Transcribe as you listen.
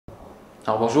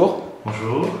Alors bonjour.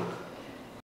 Bonjour.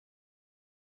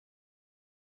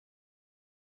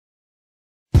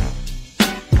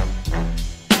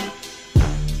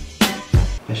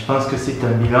 Je pense que c'est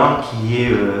un bilan qui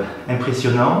est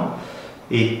impressionnant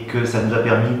et que ça nous a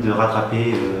permis de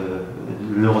rattraper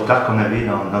le retard qu'on avait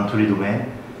dans tous les domaines,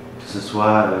 que ce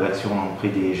soit l'action auprès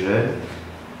des jeunes,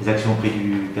 les actions auprès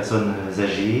des personnes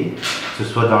âgées, que ce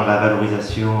soit dans la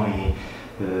valorisation et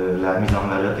la mise en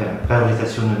valeur,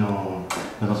 valorisation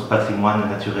de notre patrimoine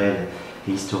naturel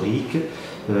et historique,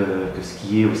 que ce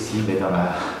qui est aussi dans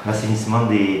l'assainissement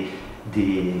des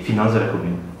finances de la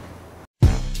commune.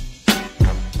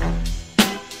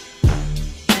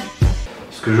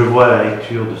 Ce que je vois à la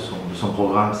lecture de son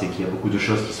programme, c'est qu'il y a beaucoup de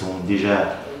choses qui sont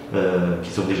déjà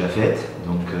faites.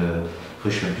 Donc, je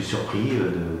suis un peu surpris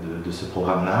de ce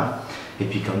programme-là. Et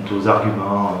puis, quant aux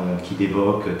arguments qu'il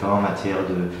évoque, tant en matière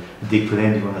de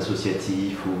déclin du monde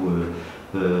associatif ou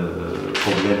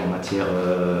problèmes en matière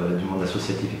du monde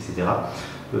associatif, etc.,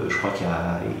 je crois qu'il y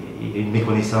a une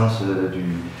méconnaissance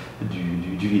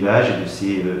du village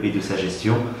et de sa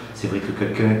gestion. C'est vrai que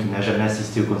quelqu'un qui n'a jamais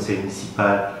assisté au conseil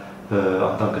municipal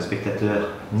en tant que spectateur,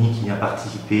 ni qui n'a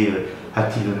participé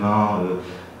activement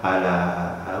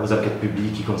aux enquêtes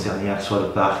publiques qui concernaient soit le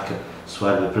parc,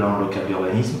 soit le plan local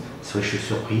d'urbanisme. C'est vrai que je suis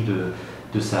surpris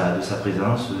de sa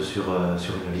présence sur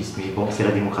une liste, mais bon, c'est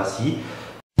la démocratie.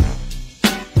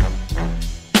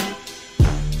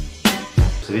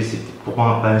 Vous savez, c'était pour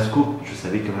moi pas un scoop. Je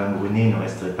savais que Mme Brunet ne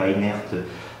resterait pas inerte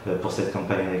pour cette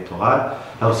campagne électorale.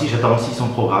 Là aussi, j'attends aussi son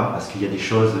programme, parce qu'il y a des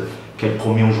choses qu'elle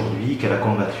promet aujourd'hui, qu'elle a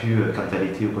combattues quand elle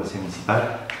était au conseil municipal.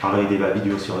 Je parlais des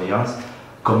vidéosurveillance.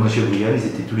 Comme M. Joël, ils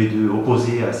étaient tous les deux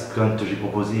opposés à ce quand j'ai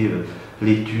proposé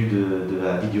l'étude de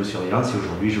la vidéosurveillance. Et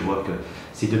aujourd'hui, je vois que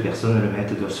ces deux personnes le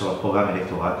mettent sur leur programme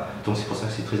électoral. Donc c'est pour ça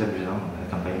que c'est très amusant, la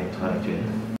campagne électorale actuelle.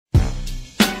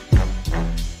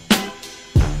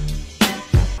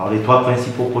 Alors, les trois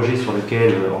principaux projets sur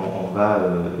lesquels on va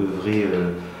œuvrer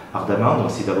ardemment,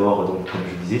 c'est d'abord, comme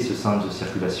je disais, ce sens de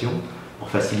circulation pour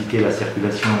faciliter la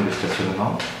circulation et le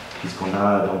stationnement, puisqu'on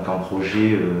a donc en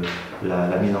projet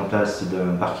la mise en place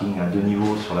d'un parking à 2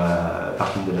 niveaux sur la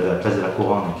parking de la place de la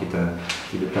Couronne, qui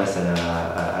est une place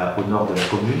au nord de la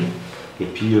commune, et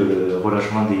puis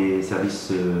relogement des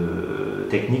services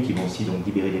techniques qui vont aussi donc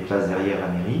libérer des places derrière la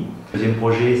mairie. Le deuxième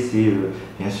projet, c'est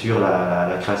bien sûr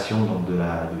la création donc,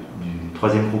 du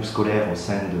troisième groupe scolaire au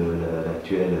sein de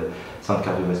l'actuel centre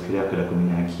cardiovasculaire que la commune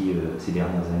a acquis ces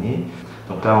dernières années.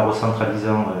 Donc là, en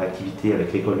recentralisant l'activité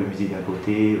avec l'école de musique d'un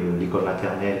côté, l'école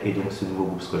maternelle et donc ce nouveau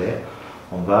groupe scolaire,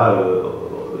 on va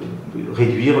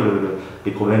réduire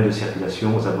les problèmes de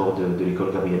circulation aux abords de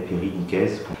l'école Gabriel Péry,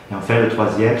 Nicaise. Et enfin, le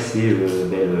troisième, c'est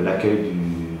l'accueil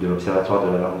de l'Observatoire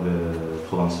de la langue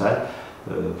provençale,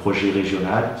 projet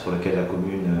régional sur lequel la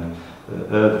commune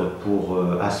œuvre pour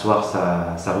asseoir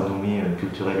sa renommée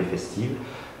culturelle et festive.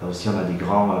 Là aussi, on a des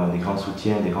grands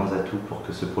soutiens, des grands atouts pour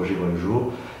que ce projet voit le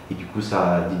jour. Et du coup,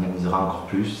 ça dynamisera encore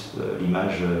plus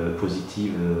l'image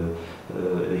positive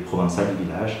et provençale du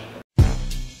village.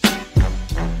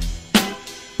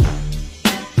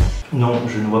 Non,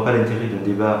 je ne vois pas l'intérêt d'un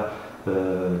débat,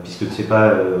 puisque ce n'est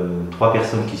pas 3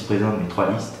 personnes qui se présentent, mais 3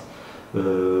 listes.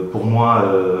 Pour moi,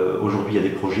 aujourd'hui, il y a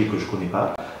des projets que je ne connais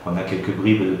pas. On a quelques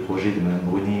bribes de projets de Mme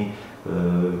Brunet,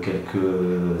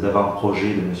 quelques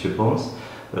avant-projets de M. Ponce.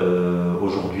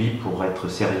 Aujourd'hui, pour être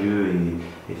sérieux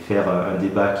et faire un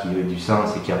débat qui ait du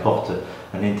sens et qui apporte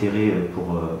un intérêt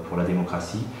pour la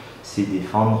démocratie, c'est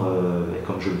défendre,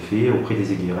 comme je le fais, auprès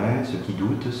des Eyguières, ceux qui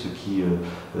doutent, ceux qui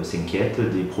s'inquiètent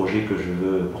des projets que je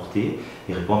veux porter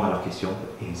et répondre à leurs questions.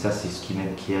 Et ça, c'est ce qui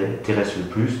m'intéresse le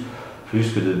plus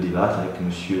que de débattre avec M.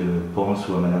 Ponce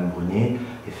ou Mme Brunet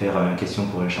et faire une question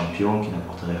pour un champion qui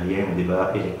n'apporterait rien au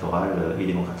débat électoral et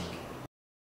démocratique.